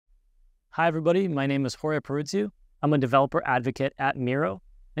Hi, everybody. My name is Horea Porutiu. I'm a developer advocate at Miro.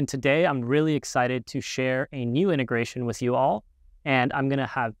 And today I'm really excited to share a new integration with you all. And I'm going to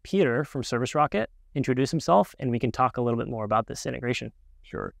have Peter from ServiceRocket introduce himself, and we can talk a little bit more about this integration.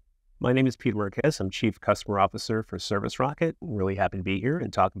 Sure. My name is Peter Marquez. I'm Chief Customer Officer for ServiceRocket. I'm really happy to be here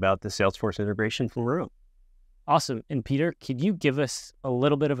and talk about the Salesforce integration from Miro. Awesome. And Peter, could you give us a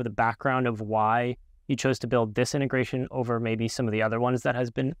little bit of the background of why you chose to build this integration over maybe some of the other ones that has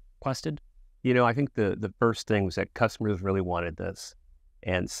been requested? I think the first thing was that customers really wanted this,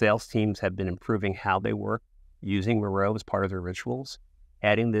 and sales teams have been improving how they work using Miro as part of their rituals.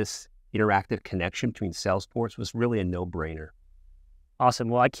 Adding this interactive connection between Salesforce was really a no-brainer. Awesome.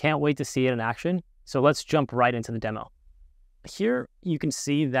 Well, I can't wait to see it in action. So let's jump right into the demo. Here you can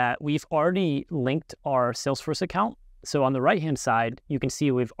see that we've already linked our Salesforce account. So on the right-hand side, you can see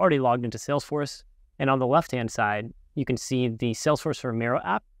we've already logged into Salesforce. And on the left-hand side, you can see the Salesforce for Miro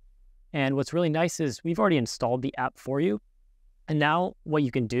app. And what's really nice is we've already installed the app for you. And now what you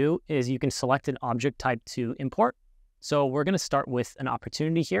can do is you can select an object type to import. So we're going to start with an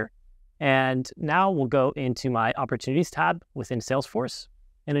opportunity here. And now we'll go into my opportunities tab within Salesforce.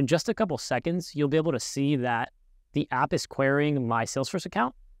 And in just a couple seconds, you'll be able to see that the app is querying my Salesforce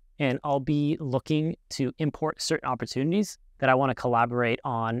account. And I'll be looking to import certain opportunities that I want to collaborate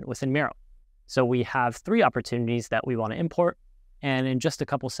on within Miro. So we have 3 opportunities that we want to import. And in just a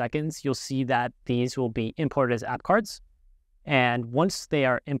couple seconds, you'll see that these will be imported as app cards. And once they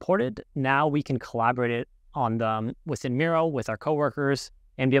are imported, now we can collaborate on them within Miro with our coworkers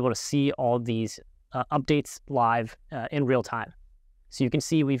and be able to see all these updates live in real time. So you can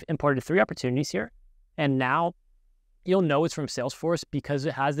see we've imported 3 opportunities here. And now you'll know it's from Salesforce because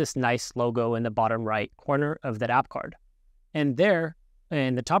it has this nice logo in the bottom right corner of that app card. And there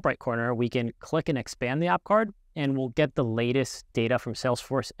in the top right corner, we can click and expand the app card, and we'll get the latest data from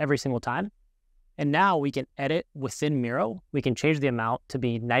Salesforce every single time. And now we can edit within Miro. We can change the amount to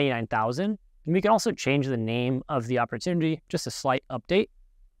be 99,000. And we can also change the name of the opportunity, just a slight update.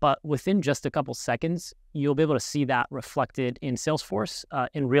 But within just a couple seconds, you'll be able to see that reflected in Salesforce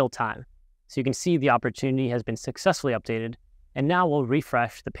in real time. So you can see the opportunity has been successfully updated. And now we'll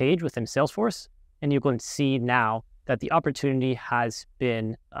refresh the page within Salesforce, and you can see now that the opportunity has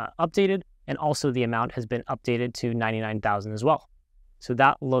been updated, and also the amount has been updated to 99,000 as well. So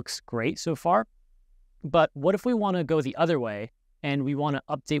that looks great so far. But what if we want to go the other way and we want to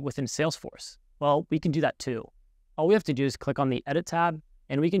update within Salesforce? Well, we can do that too. All we have to do is click on the Edit tab,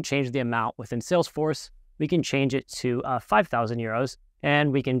 and we can change the amount within Salesforce. We can change it to 5,000 euros,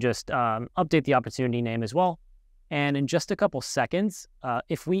 and we can just update the opportunity name as well. And in just a couple seconds,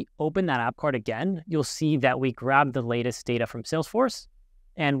 if we open that app card again, you'll see that we grabbed the latest data from Salesforce,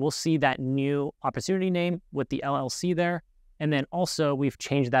 and we'll see that new opportunity name with the LLC there. And then also we've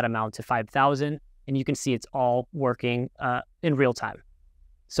changed that amount to 5,000, and you can see it's all working in real time.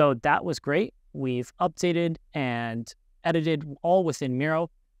 So that was great. We've updated and edited all within Miro.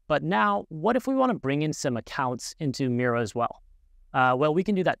 But now, what if we want to bring in some accounts into Miro as well? Well, we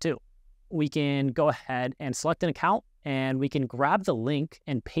can do that too. We can go ahead and select an account, and we can grab the link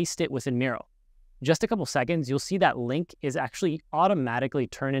and paste it within Miro. Just a couple seconds, you'll see that link is actually automatically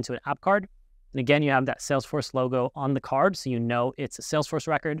turned into an app card. And again, you have that Salesforce logo on the card, so you know it's a Salesforce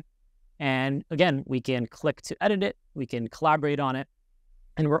record. And again, we can click to edit it, we can collaborate on it,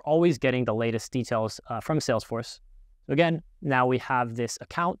 and we're always getting the latest details from Salesforce. So again, now we have this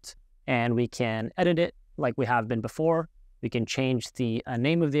account, and we can edit it like we have been before. We can change the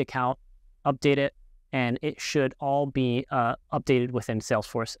name of the account, update it, and it should all be updated within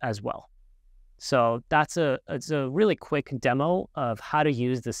Salesforce as well. So it's a really quick demo of how to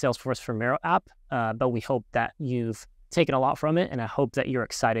use the Salesforce for Miro app, but we hope that you've taken a lot from it, and I hope that you're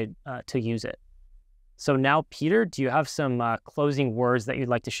excited to use it. So now, Peter, do you have some closing words that you'd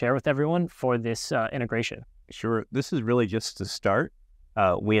like to share with everyone for this integration? Sure. This is really just the start.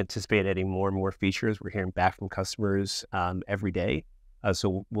 We anticipate adding more and more features. We're hearing back from customers every day.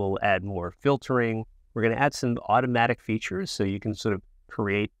 So we'll add more filtering. We're going to add some automatic features so you can sort of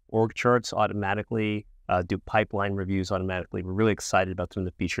create org charts automatically, do pipeline reviews automatically. We're really excited about some of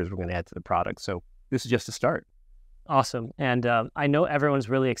the features we're going to add to the product. So this is just a start. Awesome. And I know everyone's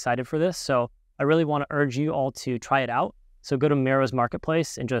really excited for this. So I really want to urge you all to try it out. So go to Miro's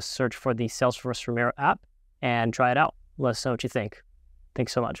marketplace and just search for the Salesforce for Miro app and try it out. Let us know what you think.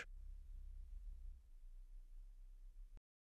 Thanks so much.